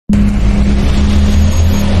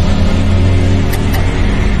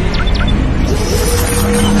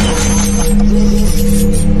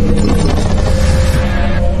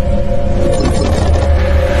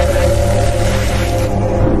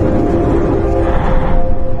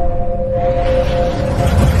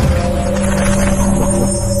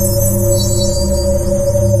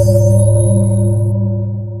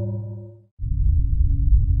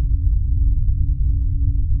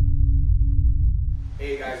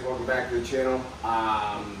guys, welcome back to the channel.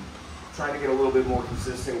 Trying to get a little bit more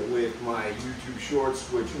consistent with my YouTube shorts,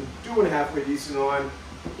 which I'm doing halfway decent on,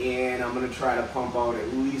 and I'm going to try to pump out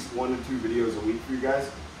at least 1 to 2 videos a week for you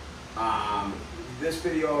guys. This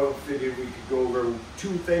video, I figured we could go over 2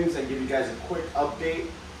 things and give you guys a quick update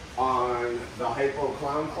on the Hypo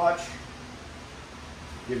Clown Clutch.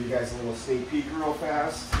 Give you guys a little sneak peek real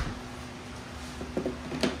fast.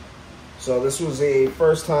 So this was a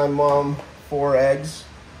first time mom, 4 eggs.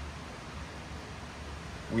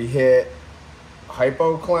 We hit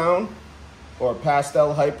Hypo Clown or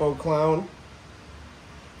Pastel Hypo Clown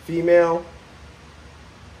female.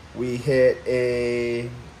 We hit a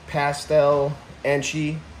Pastel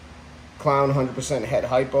Enchi Clown 100% het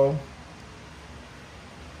hypo.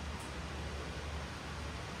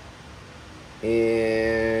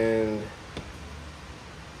 And I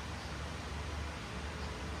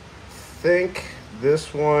think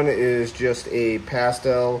this one is just a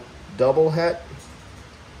pastel double het.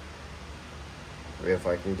 If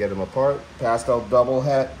I can get them apart. Pastel double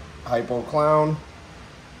het Hypo Clown.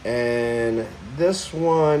 And this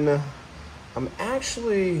one, I'm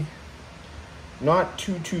actually not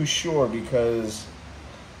too sure because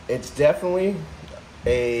it's definitely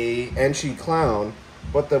a Enchi Clown,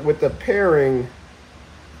 but with the pairing,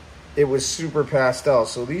 it was super pastel.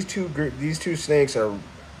 So these two snakes are,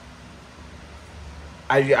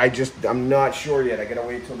 I'm not sure yet. I gotta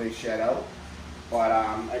wait till they shed out. But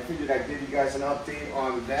I figured I'd give you guys an update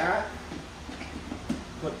on that.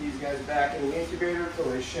 Put these guys back in the incubator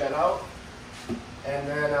till they shed out. And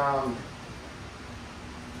then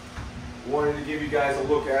wanted to give you guys a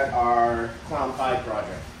look at our Clown Pie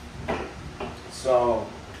project. So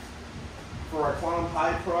for our Clown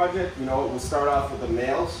Pie project, you know, we'll start off with the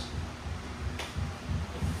males.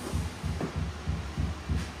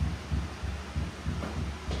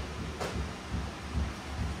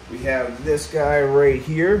 We have this guy right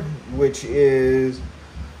here, which is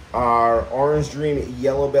our Orange Dream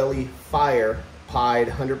Yellow Belly Fire Pied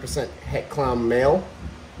 100% Het Clown male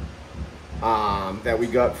that we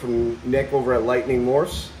got from Nick over at Lightning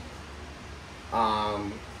Morse.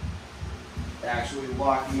 Actually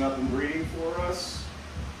locking up and breeding for us.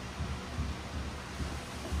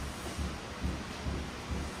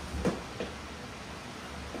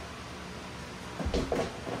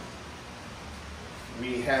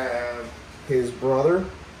 We have his brother,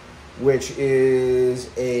 which is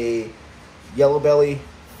a Yellow Belly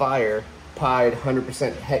Fire Pied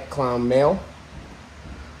 100% Het Clown male.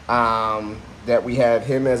 That we have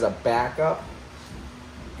him as a backup,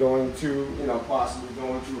 going to, you know, possibly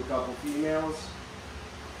going to a couple females.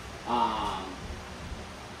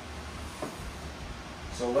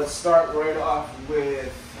 So let's start right off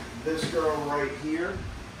with this girl right here.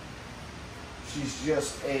 She's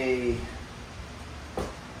just a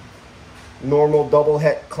normal double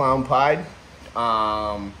het Clown Pied.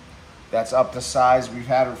 That's up to size. We've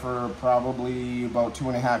had her for probably about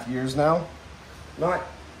 2.5 years now. Not,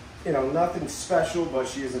 you know, nothing special, but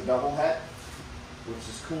she is a double het, which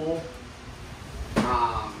is cool.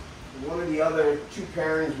 One of the other 2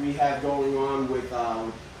 pairings we have going on with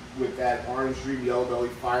that Orange Dream Yellow Belly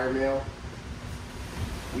Fire male,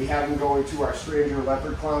 we have him going to our Stranger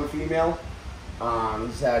Leopard Clown female.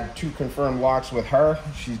 He's had 2 confirmed locks with her.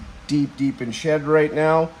 She's deep in shed right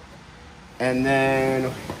now. And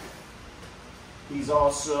then he's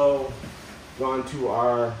also gone to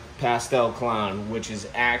our Pastel Clown, which is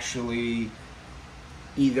actually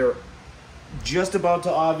either just about to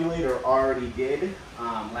ovulate or already did.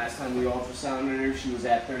 Last time we ultrasounded her, she was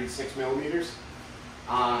at 36 millimeters.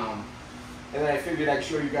 And then I figured I'd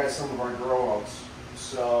show you guys some of our grow outs.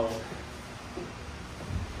 So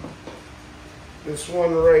this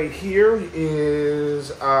one right here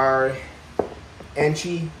is our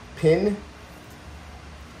Enchi Pin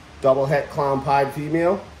double het Clown Pied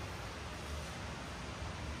female.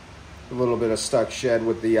 A little bit of stuck shed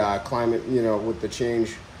with the climate, you know, with the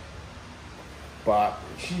change. But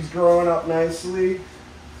she's growing up nicely.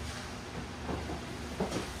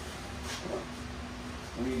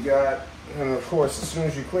 We got, and of course, as soon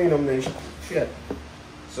as you clean them, they shed.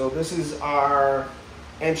 So this is our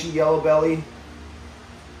Enchi Yellow Belly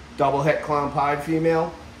double het Clown Pied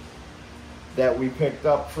female that we picked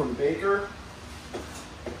up from Baker.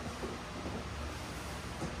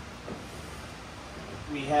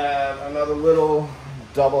 We have another little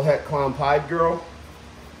double het Clown Pied girl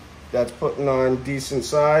that's putting on decent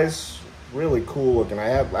size. Really cool looking.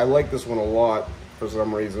 I like this one a lot for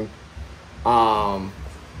some reason.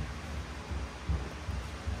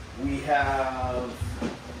 We have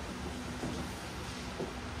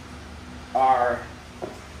our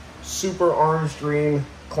Super Orange Dream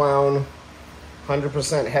Clown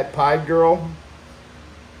 100% Het Pied girl.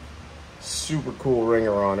 Super cool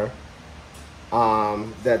ringer on her.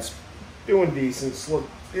 That's doing decent.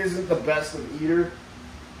 Isn't the best of either,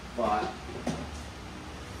 but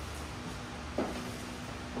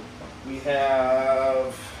we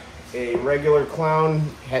have a regular Clown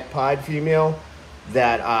Het Pied female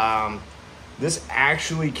that this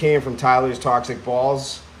actually came from Tyler's Toxic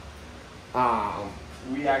Balls.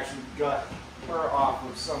 We actually got her off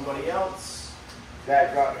of somebody else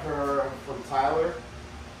that got her from Tyler.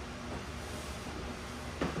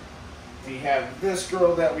 We have this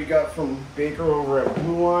girl that we got from Baker over at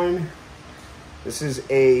Blue Line. This is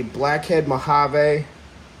a Blackhead Mojave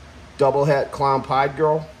double het Clown Pied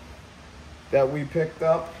girl that we picked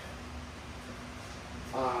up.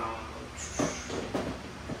 And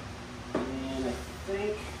I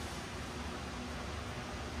think,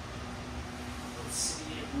 let's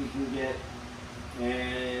see if we can get,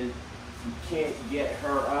 and we can't get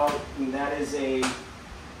her out, and that is a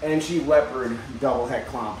Enchi Leopard double het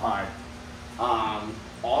Clown Pied.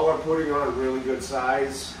 All are putting on a really good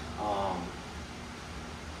size.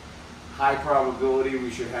 High probability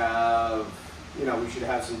we should have, we should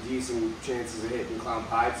have some decent chances of hitting Clown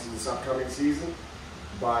Pieds in this upcoming season.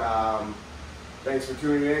 But thanks for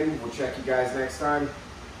tuning in. We'll check you guys next time.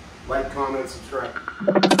 Like, comment, subscribe.